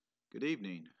Good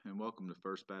evening, and welcome to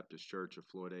First Baptist Church of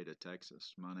Floydada,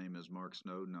 Texas. My name is Mark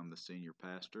Snowden. I'm the senior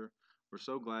pastor. We're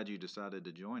so glad you decided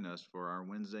to join us for our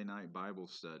Wednesday night Bible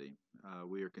study.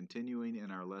 We are continuing in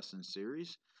our lesson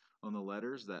series on the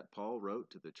letters that Paul wrote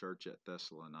to the church at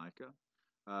Thessalonica.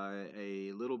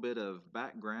 A little bit of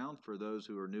background for those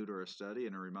who are new to our study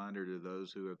and a reminder to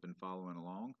those who have been following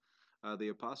along. The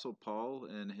Apostle Paul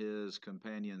and his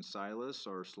companion Silas,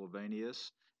 or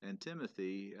Slovenius, and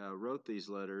Timothy wrote these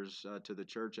letters to the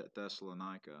church at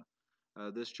Thessalonica.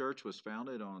 This church was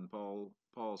founded on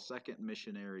Paul's second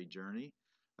missionary journey.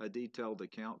 A detailed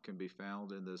account can be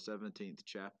found in the 17th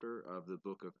chapter of the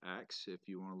book of Acts if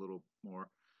you want a little more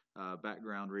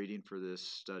background reading for this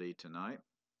study tonight.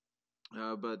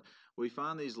 But we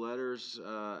find these letters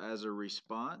as a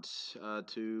response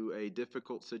to a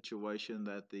difficult situation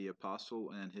that the apostle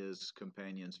and his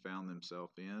companions found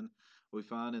themselves in. We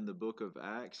find in the book of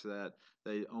Acts that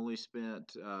they only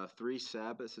spent 3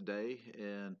 Sabbaths a day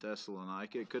in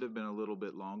Thessalonica. It could have been a little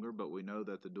bit longer, but we know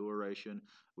that the duration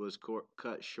was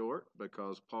cut short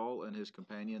because Paul and his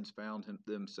companions found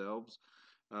themselves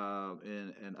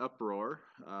in an uproar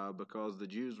because the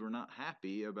Jews were not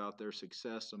happy about their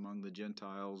success among the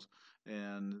Gentiles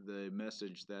and the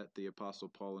message that the Apostle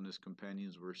Paul and his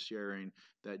companions were sharing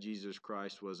that Jesus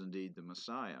Christ was indeed the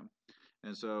Messiah.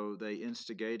 And so they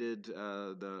instigated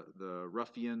the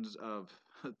ruffians of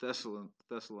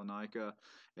Thessalonica,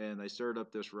 and they stirred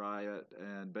up this riot.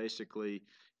 And basically,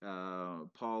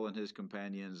 Paul and his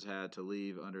companions had to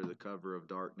leave under the cover of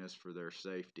darkness for their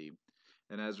safety.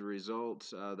 And as a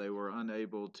result, they were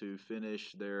unable to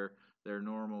finish their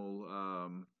normal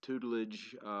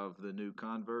tutelage of the new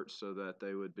converts, so that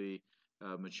they would be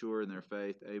mature in their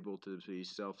faith, able to be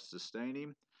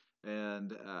self-sustaining.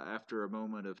 And after a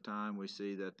moment of time, we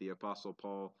see that the Apostle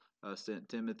Paul sent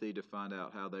Timothy to find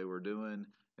out how they were doing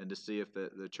and to see if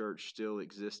the church still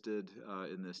existed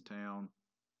in this town.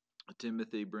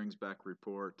 Timothy brings back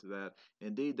report that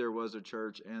indeed there was a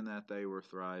church and that they were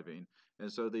thriving.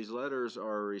 And so these letters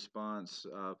are a response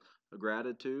of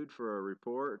gratitude for a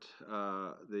report.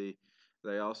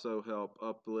 They also help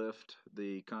uplift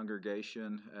the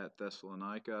congregation at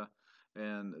Thessalonica,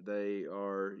 and they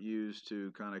are used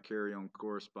to kind of carry on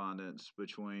correspondence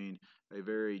between a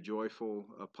very joyful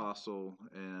apostle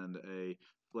and a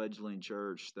fledgling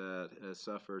church that has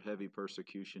suffered heavy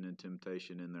persecution and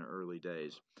temptation in their early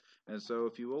days. And so,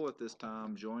 if you will, at this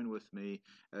time, join with me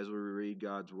as we read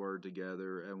God's Word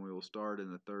together, and we will start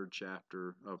in the 3rd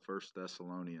chapter of First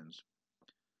Thessalonians.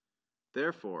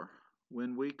 Therefore,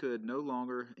 when we could no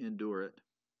longer endure it,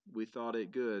 we thought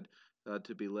it good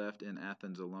to be left in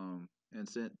Athens alone, and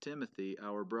sent Timothy,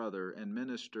 our brother and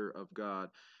minister of God,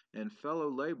 and fellow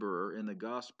laborer in the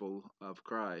gospel of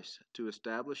Christ, to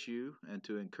establish you and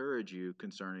to encourage you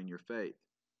concerning your faith,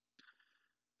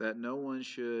 that no one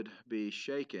should be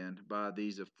shaken by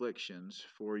these afflictions,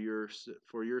 for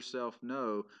yourself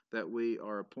know that we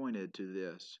are appointed to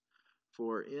this.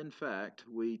 For in fact,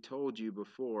 we told you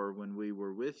before when we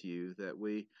were with you that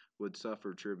we would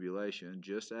suffer tribulation,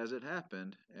 just as it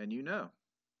happened, and you know.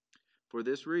 For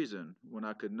this reason, when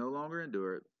I could no longer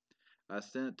endure it, I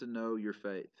sent to know your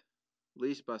faith,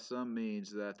 lest by some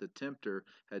means that the tempter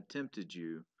had tempted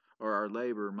you, or our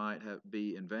labor might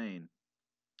be in vain.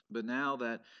 But now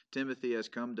that Timothy has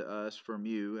come to us from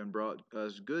you and brought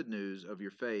us good news of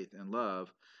your faith and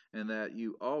love, and that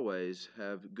you always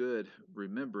have good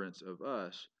remembrance of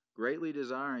us, greatly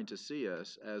desiring to see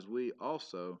us, as we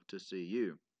also to see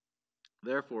you.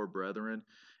 Therefore, brethren,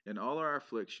 in all our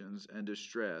afflictions and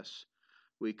distress,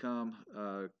 we come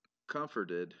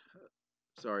comforted.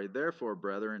 Therefore,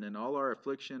 brethren, in all our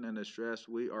affliction and distress,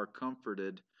 we are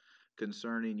comforted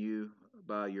concerning you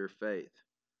by your faith.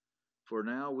 For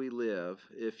now we live,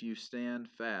 if you stand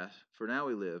fast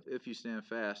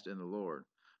in the Lord.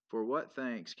 For what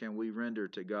thanks can we render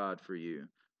to God for you,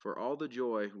 for all the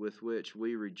joy with which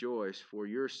we rejoice for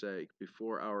your sake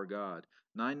before our God,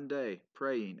 night and day,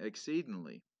 praying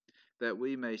exceedingly, that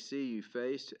we may see you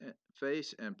face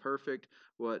and perfect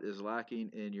what is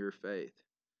lacking in your faith.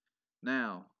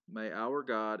 Now may our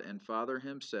God and Father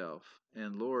himself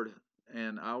and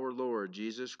our Lord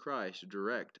Jesus Christ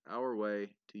direct our way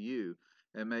to you,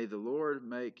 and may the Lord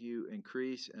make you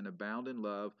increase and abound in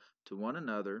love to one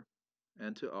another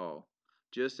and to all,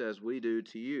 just as we do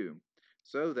to you,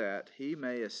 so that he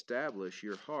may establish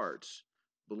your hearts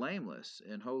blameless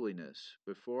in holiness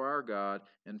before our God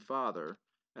and Father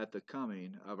at the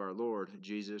coming of our Lord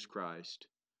Jesus Christ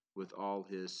with all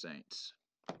his saints.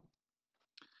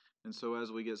 And so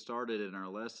as we get started in our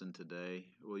lesson today,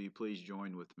 will you please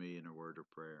join with me in a word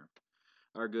of prayer?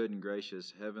 Our good and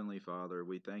gracious Heavenly Father,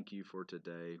 we thank you for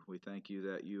today. We thank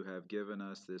you that you have given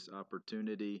us this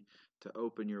opportunity to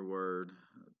open your word,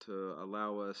 to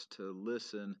allow us to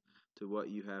listen to what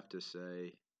you have to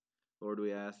say. Lord,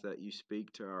 we ask that you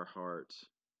speak to our hearts.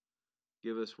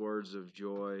 Give us words of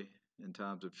joy in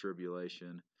times of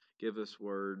tribulation. Give us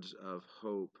words of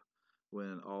hope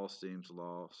when all seems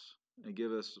lost. And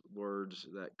give us words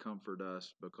that comfort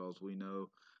us because we know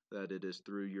that it is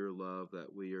through your love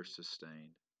that we are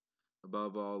sustained.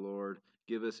 Above all, Lord,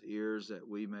 give us ears that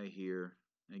we may hear,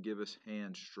 and give us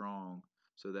hands strong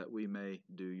so that we may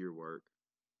do your work.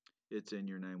 It's in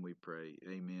your name we pray.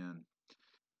 Amen.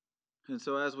 And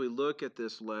so, as we look at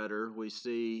this letter, we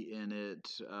see in it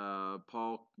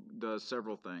Paul does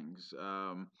several things.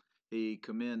 He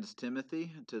commends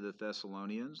Timothy to the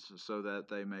Thessalonians so that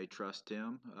they may trust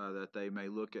him, that they may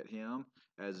look at him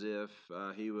as if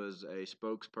he was a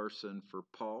spokesperson for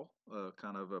Paul,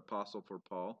 kind of apostle for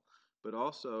Paul, but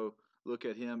also look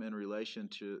at him in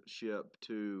relationship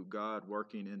to God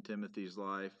working in Timothy's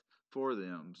life for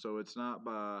them. So it's not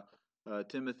by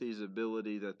Timothy's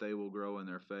ability that they will grow in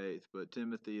their faith, but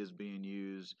Timothy is being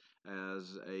used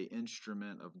as a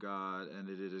instrument of God, and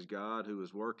it is God who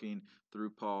is working through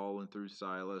Paul and through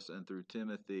Silas and through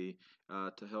Timothy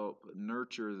to help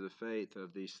nurture the faith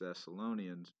of these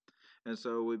Thessalonians. And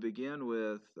so we begin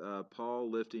with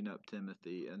Paul lifting up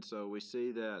Timothy, and so we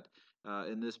see that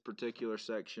in this particular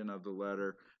section of the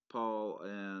letter, Paul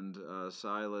and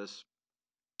Silas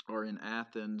are in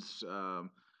Athens,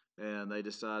 and they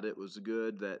decide it was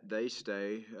good that they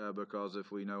stay because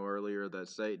if we know earlier that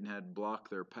Satan had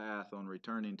blocked their path on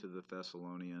returning to the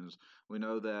Thessalonians, we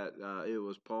know that it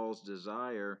was Paul's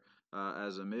desire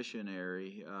as a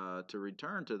missionary to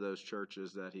return to those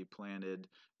churches that he planted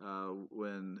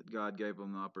when God gave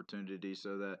him the opportunity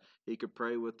so that he could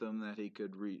pray with them, that he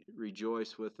could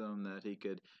rejoice with them, that he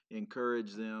could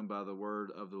encourage them by the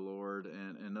word of the Lord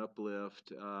and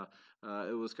uplift.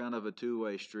 It was kind of a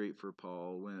two-way street for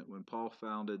Paul. When Paul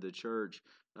founded the church,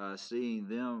 seeing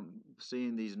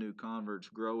these new converts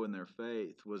grow in their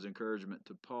faith was encouragement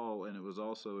to Paul, and it was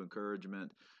also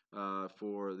encouragement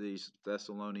for these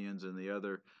Thessalonians and the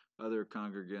other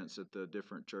congregants at the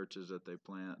different churches that they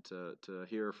plant to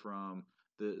hear from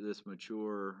this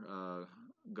mature,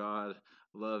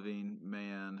 God-loving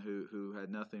man who had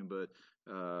nothing but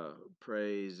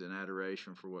praise and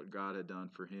adoration for what God had done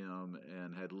for him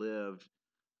and had lived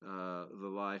the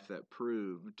life that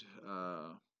proved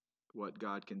what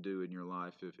God can do in your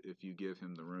life if you give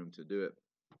him the room to do it.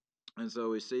 And so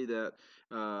we see that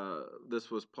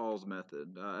this was Paul's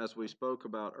method. As we spoke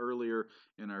about earlier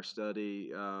in our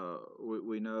study,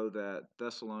 we know that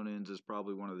Thessalonians is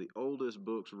probably one of the oldest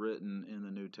books written in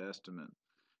the New Testament.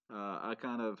 I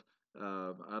kind of,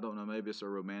 I don't know, maybe it's a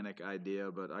romantic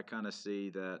idea, but I kind of see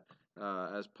that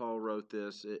as Paul wrote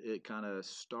this, it kind of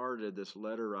started this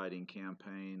letter writing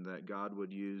campaign that God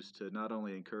would use to not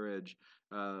only encourage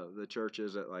the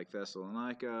churches at like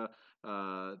Thessalonica,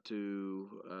 to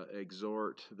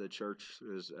exhort the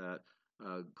churches at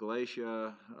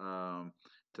Galatia,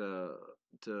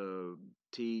 to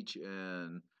teach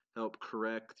and help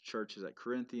correct churches at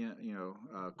Corinth,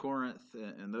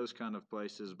 and those kind of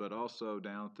places, but also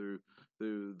down through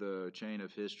the chain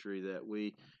of history that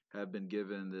we have been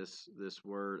given this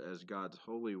word as God's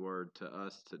holy word to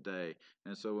us today.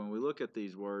 And so when we look at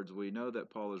these words, we know that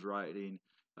Paul is writing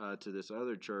to this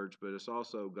other church, but it's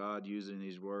also God using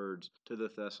these words to the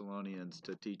Thessalonians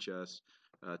to teach us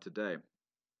today.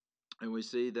 And we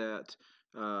see that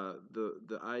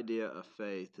the idea of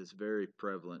faith is very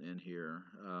prevalent in here.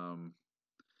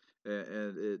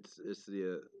 And it's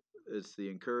the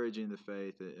encouraging the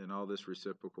faith and all this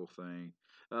reciprocal thing.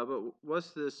 But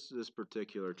what's this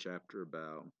particular chapter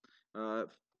about? Uh,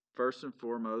 First and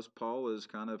foremost, Paul is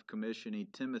kind of commissioning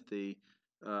Timothy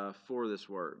for this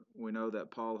work. We know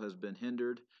that Paul has been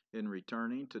hindered in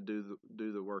returning to do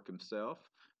the work himself,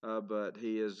 but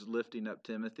he is lifting up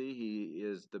Timothy. He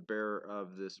is the bearer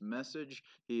of this message.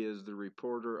 He is the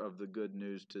reporter of the good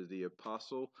news to the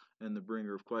apostle and the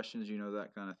bringer of questions,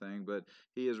 that kind of thing. But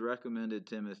he has recommended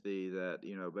Timothy that,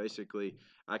 basically,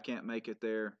 I can't make it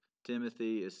there.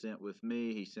 Timothy is sent with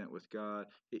me. He's sent with God.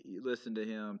 Listen to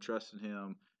him, trust in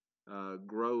him,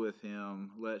 grow with him,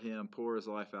 let him pour his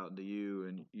life out into you,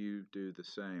 and you do the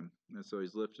same. And so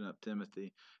he's lifting up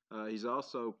Timothy. He's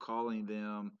also calling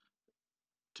them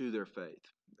to their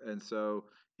faith. And so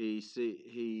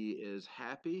he is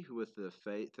happy with the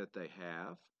faith that they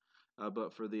have.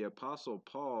 But for the Apostle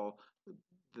Paul,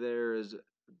 there is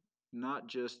not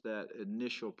just that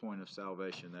initial point of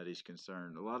salvation that he's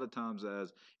concerned. A lot of times,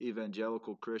 as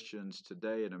evangelical Christians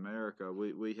today in America,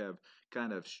 we have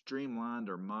kind of streamlined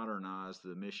or modernized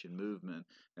the mission movement.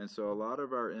 And so a lot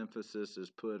of our emphasis is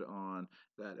put on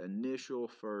that initial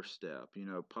first step,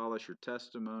 polish your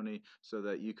testimony so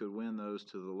that you could win those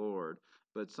to the Lord.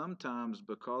 But sometimes,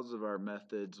 because of our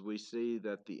methods, we see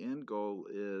that the end goal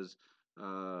is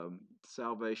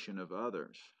salvation of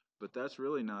others. But that's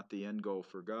really not the end goal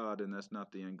for God, and that's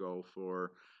not the end goal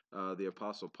for the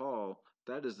Apostle Paul.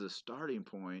 That is the starting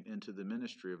point into the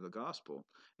ministry of the gospel.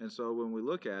 And so when we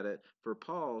look at it, for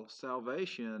Paul,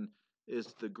 salvation is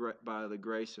by the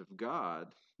grace of God,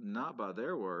 not by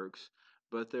their works.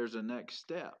 But there's a next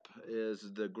step,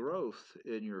 is the growth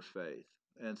in your faith.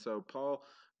 And so Paul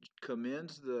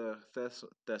commends the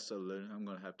Thessalonians, I'm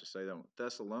going to have to say that one,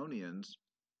 Thessalonians,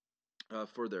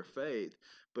 for their faith,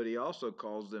 but he also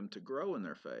calls them to grow in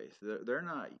their faith. They're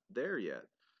not there yet.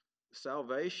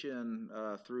 Salvation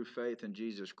through faith in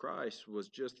Jesus Christ was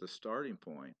just the starting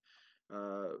point.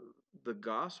 Uh, the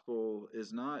gospel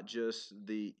is not just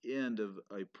the end of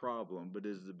a problem, but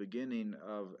is the beginning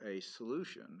of a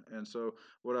solution. And so,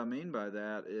 what I mean by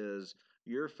that is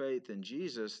your faith in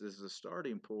Jesus is the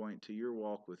starting point to your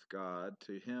walk with God,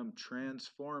 to Him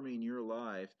transforming your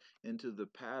life into the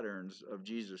patterns of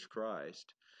Jesus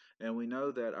Christ. And we know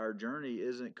that our journey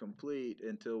isn't complete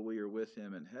until we are with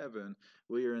Him in heaven.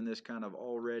 We are in this kind of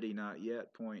already not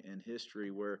yet point in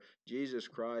history where Jesus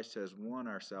Christ has won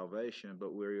our salvation,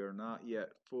 but we are not yet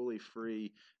fully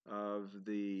free of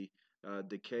the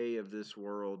decay of this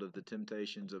world, of the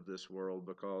temptations of this world,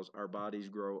 because our bodies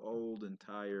grow old and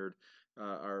tired.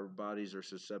 Our bodies are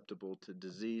susceptible to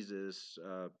diseases,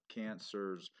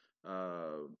 cancers,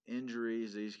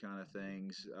 injuries, these kind of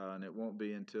things. And it won't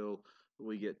be until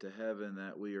we get to heaven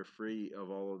that we are free of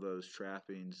all of those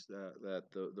trappings that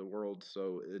the world's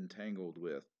so entangled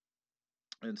with.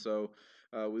 And so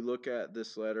we look at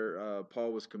this letter.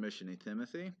 Paul was commissioning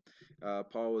Timothy.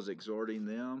 Paul was exhorting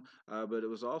them, but it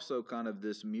was also kind of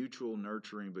this mutual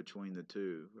nurturing between the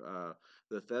two.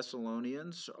 The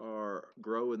Thessalonians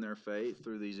grow in their faith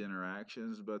through these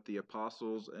interactions, but the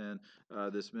apostles and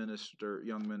this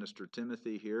young minister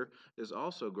Timothy here, is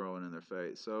also growing in their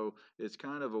faith. So it's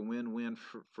kind of a win-win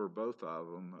for both of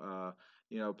them.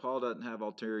 Paul doesn't have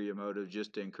ulterior motive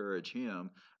just to encourage him,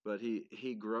 but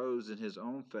he grows in his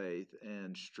own faith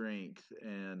and strength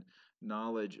and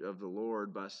knowledge of the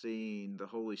Lord by seeing the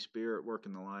Holy Spirit work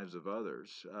in the lives of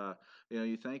others.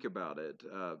 You think about it.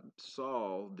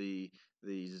 Saul, the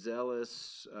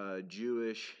zealous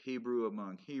Jewish Hebrew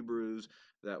among Hebrews,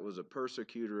 that was a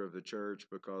persecutor of the church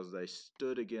because they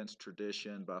stood against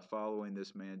tradition by following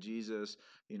this man Jesus.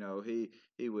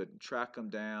 He would track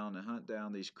them down and hunt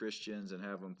down these Christians and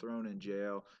have them thrown in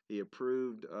jail. He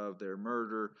approved of their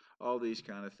murder, all these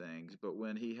kind of things. But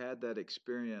when he had that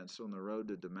experience on the road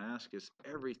to Damascus,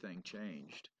 everything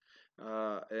changed.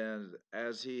 And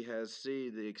as he has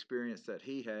seen the experience that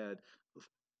he had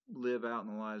live out in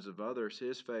the lives of others,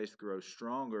 his faith grows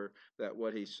stronger, that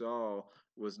what he saw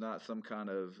was not some kind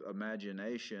of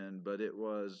imagination, but it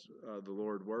was the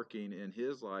Lord working in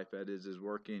his life, that is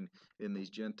working in these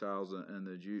Gentiles and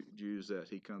the Jews that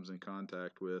he comes in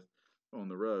contact with on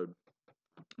the road.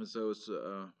 And so it's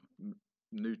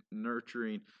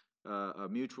nurturing, a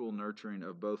mutual nurturing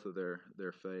of both of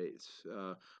their faiths.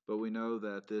 But we know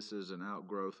that this is an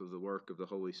outgrowth of the work of the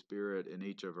Holy Spirit in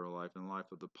each of our life, in the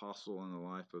life of the apostle and the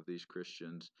life of these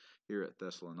Christians here at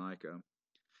Thessalonica.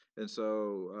 And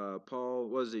so Paul,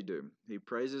 what does he do? He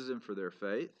praises them for their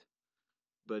faith,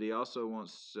 but he also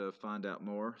wants to find out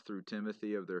more through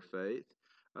Timothy of their faith.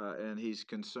 And he's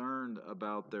concerned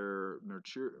about their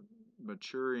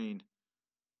maturing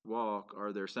walk,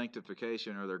 or their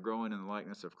sanctification, or their growing in the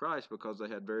likeness of Christ, because they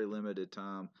had very limited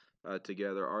time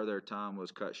together, or their time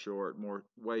was cut short,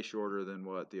 way shorter than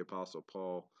what the Apostle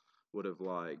Paul would have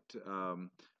liked.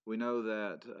 We know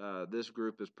that this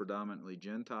group is predominantly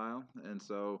Gentile, and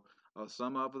so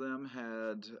some of them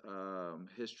had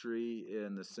history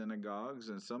in the synagogues,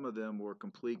 and some of them were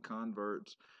complete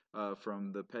converts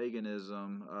from the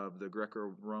paganism of the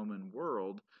Greco-Roman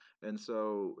world. And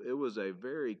so it was a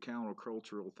very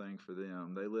countercultural thing for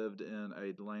them. They lived in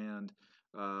a land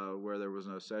where there was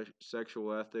no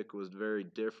sexual ethic, was very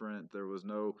different. There was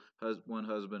no one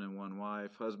husband and one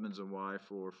wife. Husbands and wife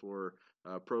were for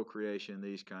procreation,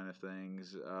 these kind of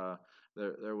things.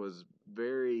 There was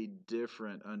very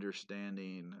different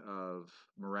understanding of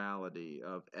morality,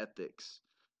 of ethics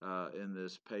in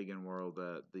this pagan world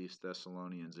that these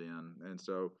Thessalonians in. And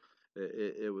so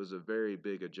it was a very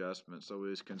big adjustment. So he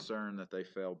was concerned that they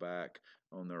fell back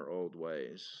on their old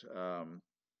ways.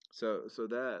 So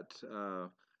that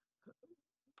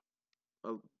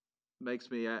uh, makes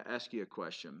me ask you a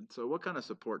question. So, what kind of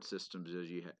support systems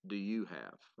do you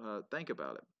have? Think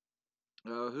about it.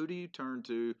 Who do you turn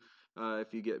to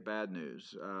if you get bad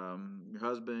news? Your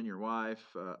husband, your wife,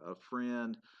 a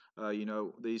friend,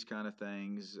 these kind of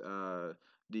things.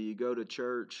 Do you go to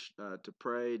church to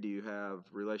pray? Do you have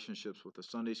relationships with the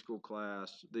Sunday school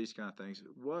class? These kind of things.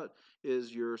 What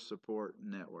is your support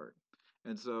network?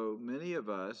 And so many of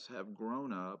us have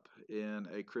grown up in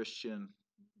a Christian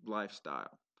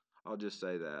lifestyle. I'll just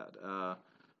say that.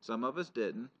 Some of us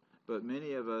didn't. But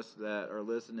many of us that are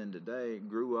listening today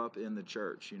grew up in the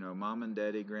church. You know, mom and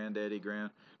daddy, granddaddy,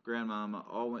 grandmama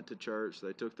all went to church.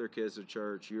 They took their kids to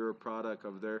church. You're a product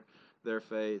of their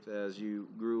faith. As you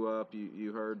grew up,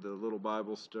 you heard the little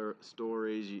Bible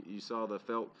stories. You saw the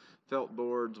felt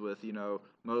boards with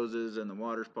Moses and the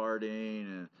waters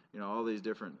parting, and all these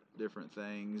different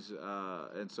things.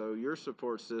 And so your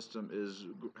support system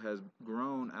has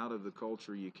grown out of the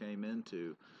culture you came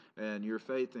into, and your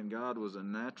faith in God was a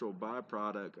natural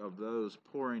byproduct of those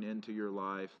pouring into your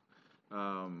life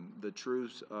the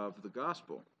truths of the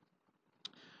gospel.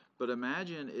 But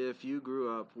imagine if you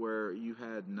grew up where you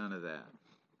had none of that,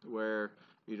 where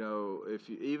if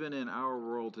you, even in our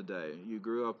world today, you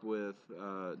grew up with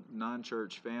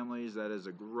non-church families. That is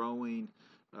a growing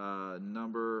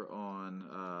number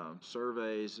on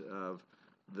surveys of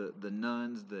the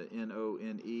nuns, the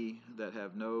NONE, that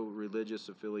have no religious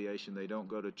affiliation. They don't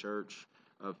go to church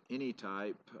of any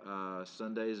type.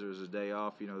 Sundays there's a day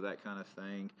off, that kind of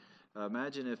thing.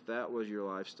 Imagine if that was your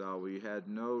lifestyle, where you had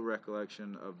no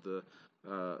recollection of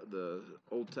the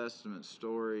Old Testament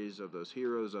stories of those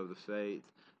heroes of the faith.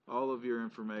 All of your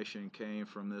information came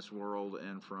from this world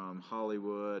and from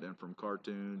Hollywood and from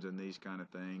cartoons and these kind of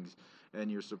things. And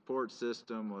your support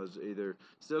system was either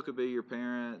still could be your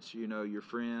parents, your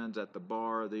friends at the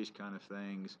bar, these kind of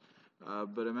things.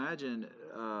 But imagine,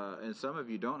 and some of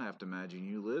you don't have to imagine,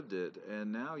 you lived it,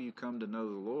 and now you come to know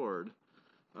the Lord,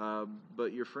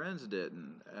 but your friends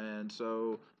didn't. And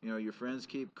so, your friends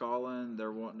keep calling.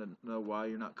 They're wanting to know why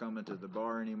you're not coming to the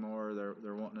bar anymore.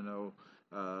 They're wanting to know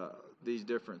uh, these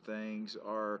different things.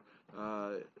 Or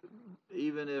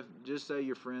even if, just say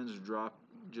your friends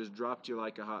dropped you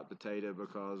like a hot potato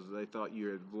because they thought you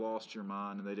had lost your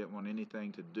mind and they didn't want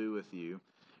anything to do with you.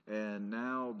 And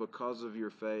now, because of your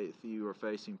faith, you are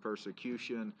facing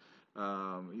persecution.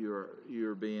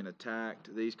 You're being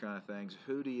attacked. These kind of things.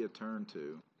 Who do you turn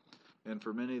to? And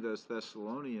for many of those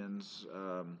Thessalonians,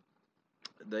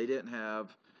 they didn't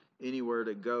have anywhere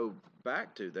to go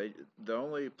back to. The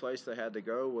only place they had to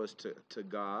go was to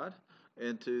God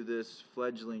and to this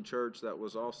fledgling church that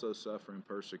was also suffering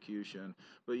persecution.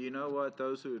 But you know what?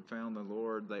 Those who had found the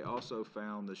Lord, they also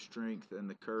found the strength and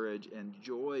the courage and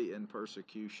joy in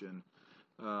persecution.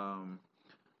 Um,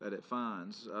 that it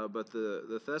finds. But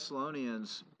the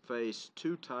Thessalonians face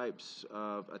two types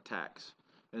of attacks.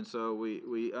 And so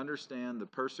we understand the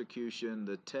persecution,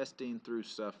 the testing through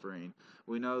suffering.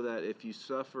 We know that if you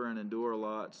suffer and endure a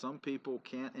lot, some people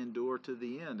can't endure to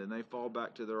the end and they fall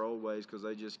back to their old ways because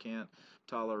they just can't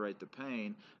tolerate the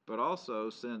pain. But also,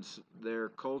 since their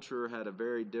culture had a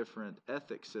very different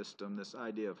ethic system, this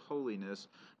idea of holiness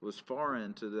was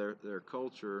foreign to their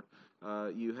culture.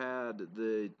 You had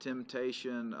the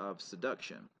temptation of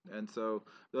seduction. And so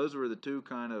those were the two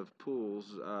kind of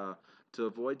pools, to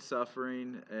avoid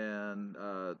suffering and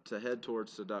to head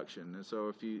towards seduction. And so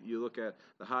if you look at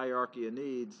the hierarchy of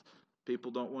needs,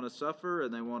 people don't want to suffer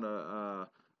and they want to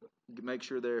make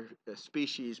sure their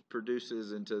species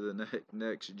produces into the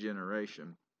next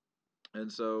generation.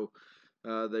 And so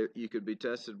you could be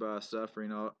tested by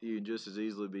suffering. You can just as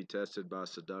easily be tested by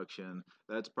seduction.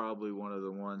 That's probably one of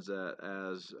the ones that,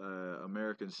 as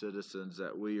American citizens,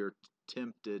 that we are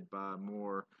tempted by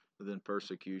more than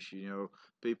persecution.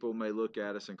 People may look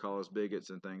at us and call us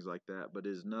bigots and things like that, but it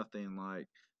is nothing like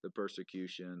the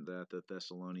persecution that the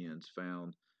Thessalonians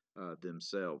found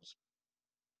themselves.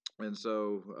 And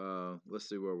so let's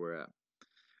see where we're at.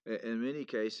 In many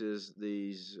cases,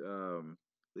 these um,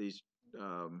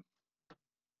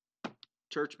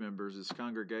 church members, this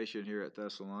congregation here at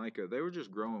Thessalonica, they were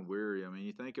just growing weary. I mean,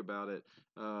 you think about it,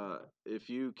 if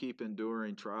you keep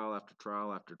enduring trial after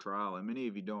trial after trial, and many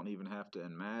of you don't even have to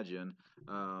imagine,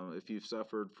 if you've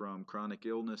suffered from chronic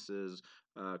illnesses,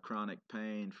 chronic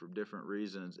pain for different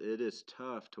reasons, it is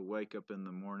tough to wake up in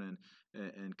the morning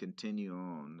and continue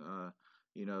on.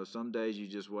 Some days you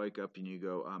just wake up and you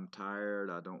go, I'm tired,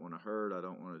 I don't want to hurt, I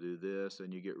don't want to do this,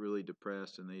 and you get really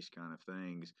depressed and these kind of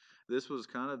things. This was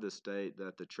kind of the state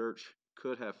that the church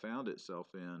could have found itself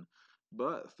in.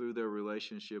 But through their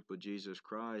relationship with Jesus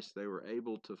Christ, they were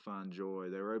able to find joy.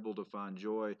 They were able to find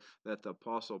joy that the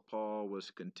Apostle Paul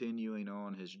was continuing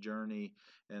on his journey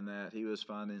and that he was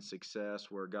finding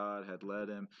success where God had led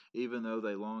him, even though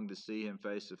they longed to see him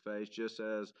face to face, just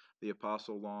as the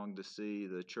Apostle longed to see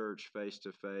the church face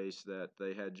to face, that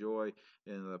they had joy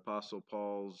in the Apostle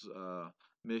Paul's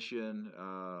mission.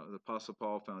 The Apostle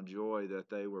Paul found joy that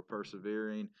they were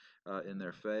persevering in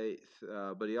their faith,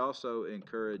 but he also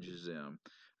encourages them.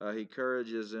 He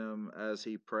encourages them as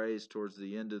he prays towards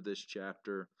the end of this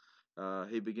chapter.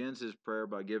 He begins his prayer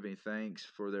by giving thanks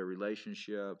for their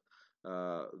relationship,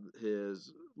 uh,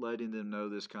 his letting them know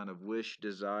this kind of wish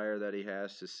desire that he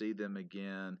has to see them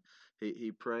again.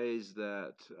 He prays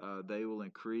that they will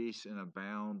increase and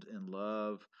abound in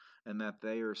love and that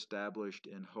they are established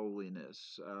in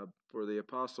holiness. For the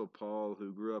Apostle Paul,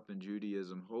 who grew up in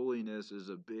Judaism, holiness is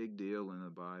a big deal in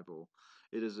the Bible.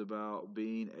 It is about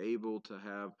being able to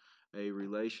have a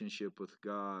relationship with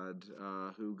God,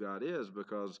 who God is,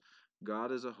 because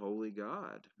God is a holy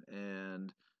God.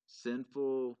 And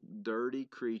sinful, dirty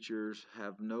creatures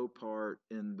have no part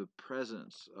in the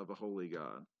presence of a holy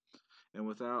God. And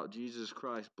without Jesus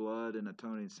Christ's blood and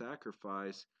atoning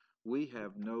sacrifice, we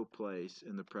have no place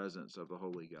in the presence of the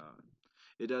holy God.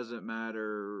 It doesn't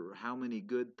matter how many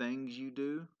good things you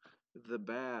do, the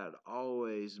bad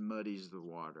always muddies the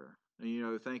water.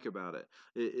 And, think about it.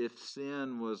 If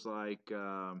sin was like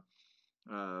um,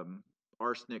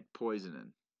 arsenic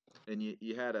poisoning, and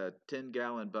you had a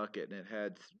 10-gallon bucket and it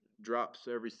had drops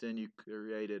every sin you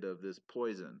created of this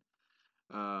poison,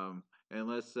 and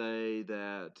let's say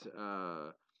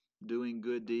that doing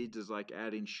good deeds is like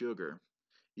adding sugar.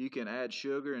 You can add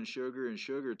sugar and sugar and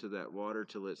sugar to that water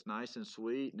till it's nice and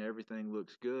sweet and everything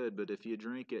looks good, but if you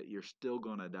drink it, you're still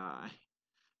going to die.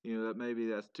 That maybe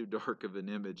that's too dark of an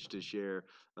image to share,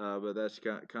 but that's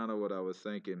kind of what I was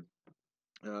thinking.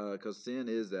 Because sin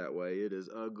is that way. It is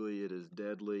ugly, it is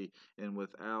deadly, and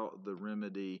without the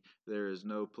remedy, there is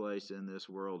no place in this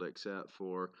world except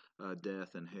for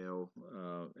death and hell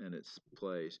in its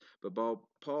place. But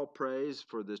Paul prays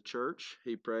for the church.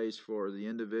 He prays for the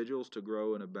individuals to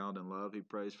grow and abound in love. He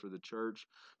prays for the church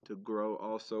to grow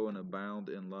also and abound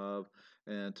in love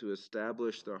and to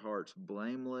establish their hearts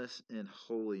blameless in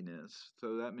holiness.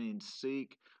 So that means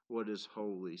seek what is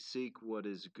holy, seek what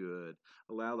is good.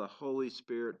 Allow the Holy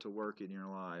Spirit to work in your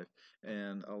life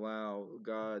and allow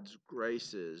God's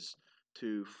graces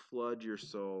to flood your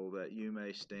soul that you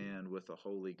may stand with a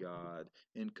holy God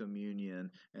in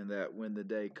communion, and that when the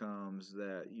day comes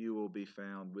that you will be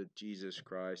found with Jesus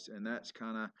Christ. And that's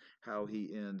kind of how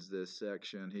he ends this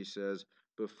section. He says,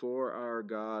 before our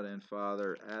God and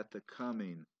Father at the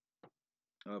coming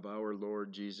of our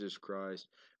Lord Jesus Christ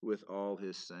with all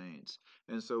his saints.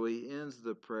 And so he ends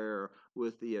the prayer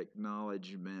with the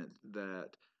acknowledgement that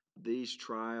these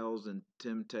trials and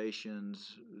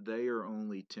temptations, they are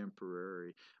only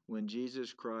temporary. When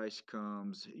Jesus Christ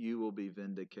comes, you will be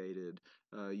vindicated.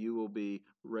 You will be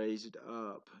raised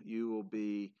up. You will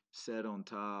be set on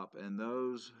top. And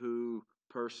those who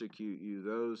persecute you,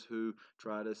 those who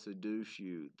try to seduce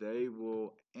you, they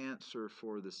will answer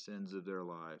for the sins of their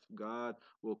life. God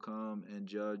will come and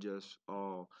judge us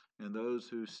all. And those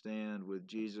who stand with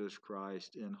Jesus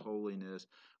Christ in holiness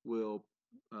will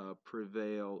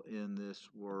prevail in this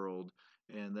world,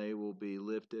 and they will be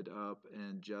lifted up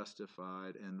and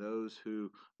justified. And those who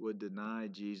would deny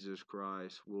Jesus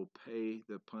Christ will pay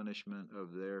the punishment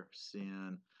of their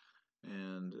sin,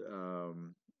 and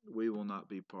we will not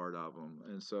be part of them.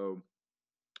 And so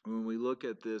when we look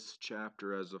at this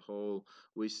chapter as a whole,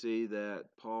 we see that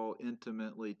Paul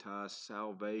intimately ties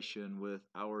salvation with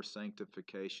our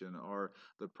sanctification, or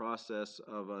the process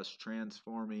of us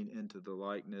transforming into the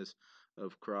likeness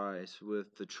of Christ,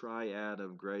 with the triad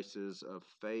of graces of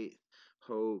faith,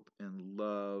 hope, and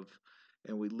love.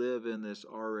 And we live in this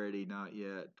already, not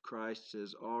yet. Christ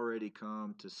has already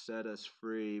come to set us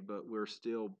free, but we're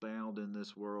still bound in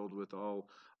this world with all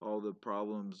the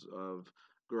problems of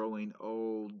growing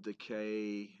old,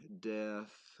 decay,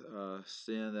 death,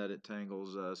 sin that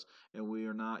entangles us, and we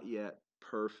are not yet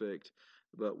perfect,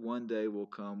 but one day will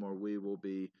come where we will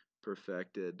be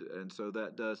perfected. And so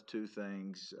that does two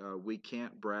things. We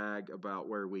can't brag about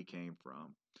where we came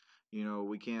from.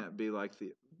 We can't be like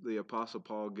the Apostle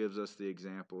Paul gives us the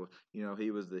example.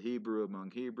 He was the Hebrew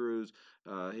among Hebrews.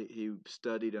 He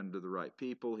studied under the right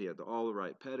people. He had all the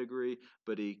right pedigree,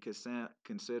 but he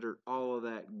considered all of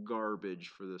that garbage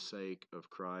for the sake of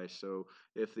Christ. So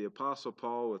if the Apostle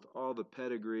Paul, with all the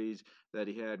pedigrees that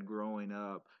he had growing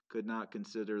up, could not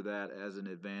consider that as an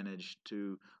advantage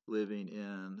to living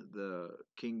in the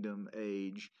kingdom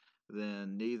age,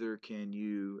 then neither can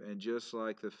you. And just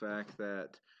like the fact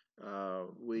that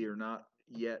we are not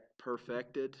yet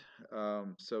perfected,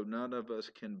 so none of us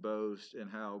can boast in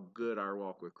how good our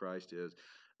walk with Christ is.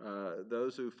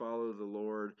 Those who follow the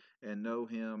Lord and know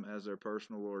Him as their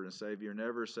personal Lord and Savior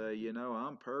never say,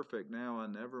 I'm perfect now, I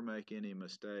never make any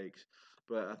mistakes.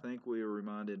 But I think we are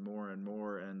reminded more and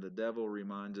more, and the devil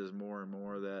reminds us more and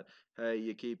more that, hey,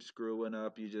 you keep screwing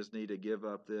up, you just need to give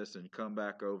up this and come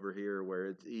back over here where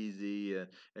it's easy,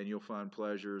 and you'll find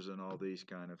pleasures and all these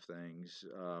kind of things.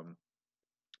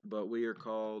 But we are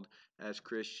called as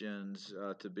Christians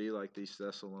to be like these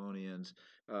Thessalonians,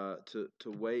 to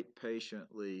wait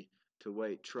patiently, to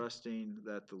wait trusting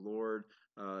that the Lord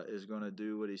is going to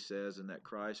do what He says, and that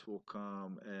Christ will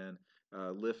come and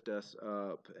lift us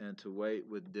up, and to wait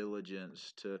with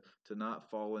diligence, to not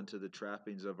fall into the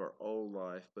trappings of our old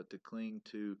life, but to cling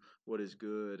to what is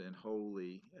good and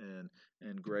holy and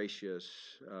gracious.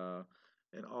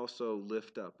 And also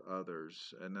lift up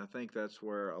others. And I think that's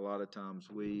where a lot of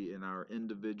times we, in our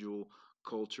individual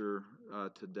culture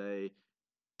today,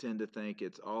 tend to think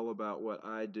it's all about what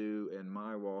I do in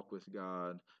my walk with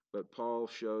God. But Paul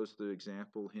shows through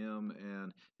example, him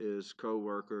and his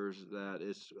co-workers, that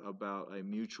it's about a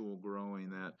mutual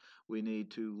growing, that we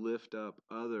need to lift up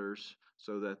others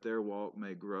so that their walk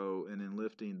may grow. And in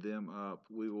lifting them up,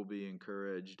 we will be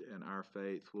encouraged, and our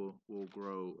faith will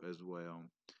grow as well.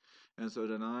 And so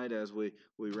tonight, as we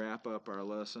wrap up our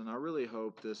lesson, I really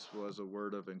hope this was a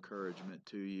word of encouragement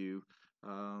to you.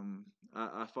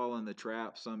 I fall in the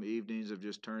trap some evenings of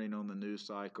just turning on the news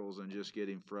cycles and just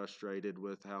getting frustrated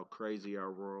with how crazy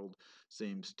our world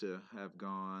seems to have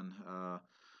gone.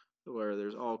 Where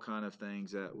there's all kind of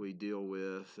things that we deal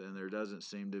with, and there doesn't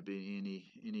seem to be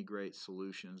any great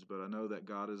solutions. But I know that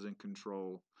God is in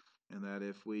control, and that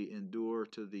if we endure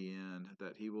to the end,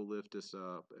 that He will lift us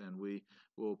up, and we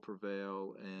will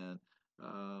prevail, and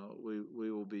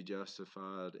we will be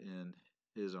justified in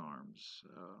His arms.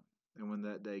 And when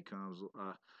that day comes,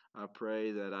 I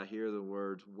pray that I hear the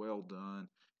words, "Well done,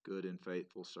 good and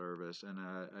faithful service," and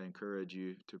I encourage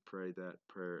you to pray that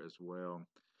prayer as well.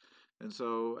 And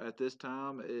so at this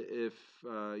time, if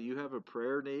you have a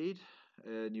prayer need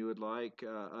and you would like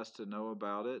us to know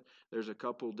about it, there's a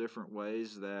couple different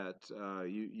ways that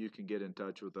you can get in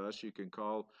touch with us. You can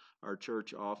call our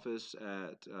church office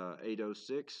at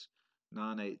 806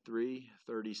 983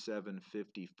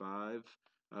 3755.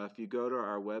 If you go to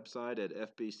our website at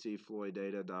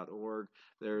fbcfloydata.org,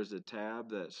 there's a tab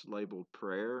that's labeled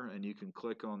prayer, and you can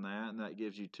click on that, and that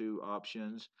gives you two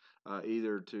options.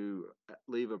 Either to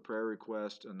leave a prayer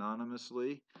request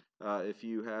anonymously if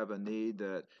you have a need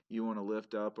that you want to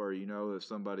lift up, or you know of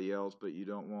somebody else but you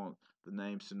don't want the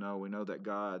names to know. We know that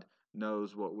God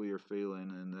knows what we are feeling,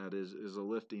 and that is a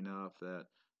lifting up that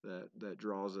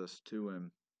draws us to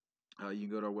Him. You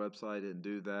can go to our website and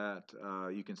do that.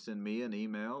 You can send me an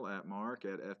email at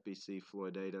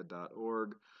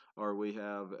mark@fbcfloydata.org, or we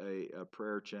have a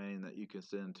prayer chain that you can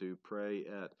send to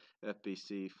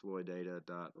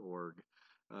pray@fbcfloydata.org.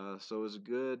 So it's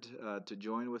good to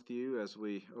join with you as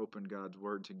we open God's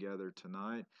Word together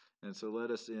tonight. And so let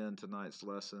us end tonight's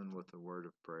lesson with a word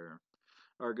of prayer.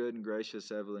 Our good and gracious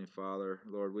Heavenly Father,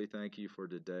 Lord, we thank you for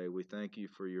today. We thank you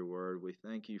for your Word. We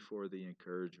thank you for the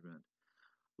encouragement.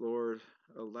 Lord,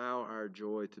 allow our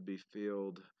joy to be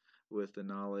filled with the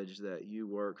knowledge that you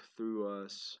work through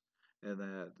us, and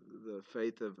that the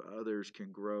faith of others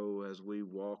can grow as we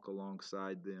walk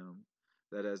alongside them,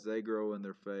 that as they grow in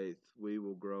their faith, we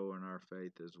will grow in our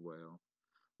faith as well.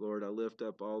 Lord, I lift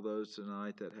up all those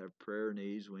tonight that have prayer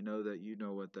needs. We know that you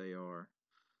know what they are.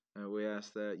 We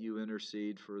ask that you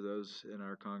intercede for those in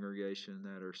our congregation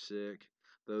that are sick,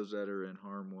 those that are in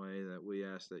harm's way, that we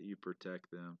ask that you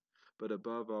protect them. But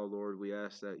above all, Lord, we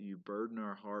ask that you burden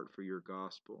our heart for your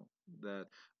gospel, that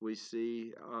we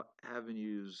see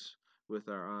avenues with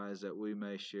our eyes, that we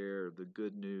may share the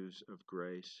good news of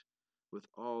grace with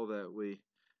all that we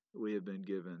have been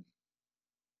given.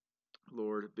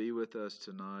 Lord, be with us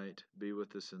tonight. Be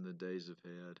with us in the days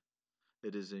ahead.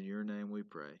 It is in your name we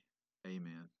pray.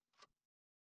 Amen.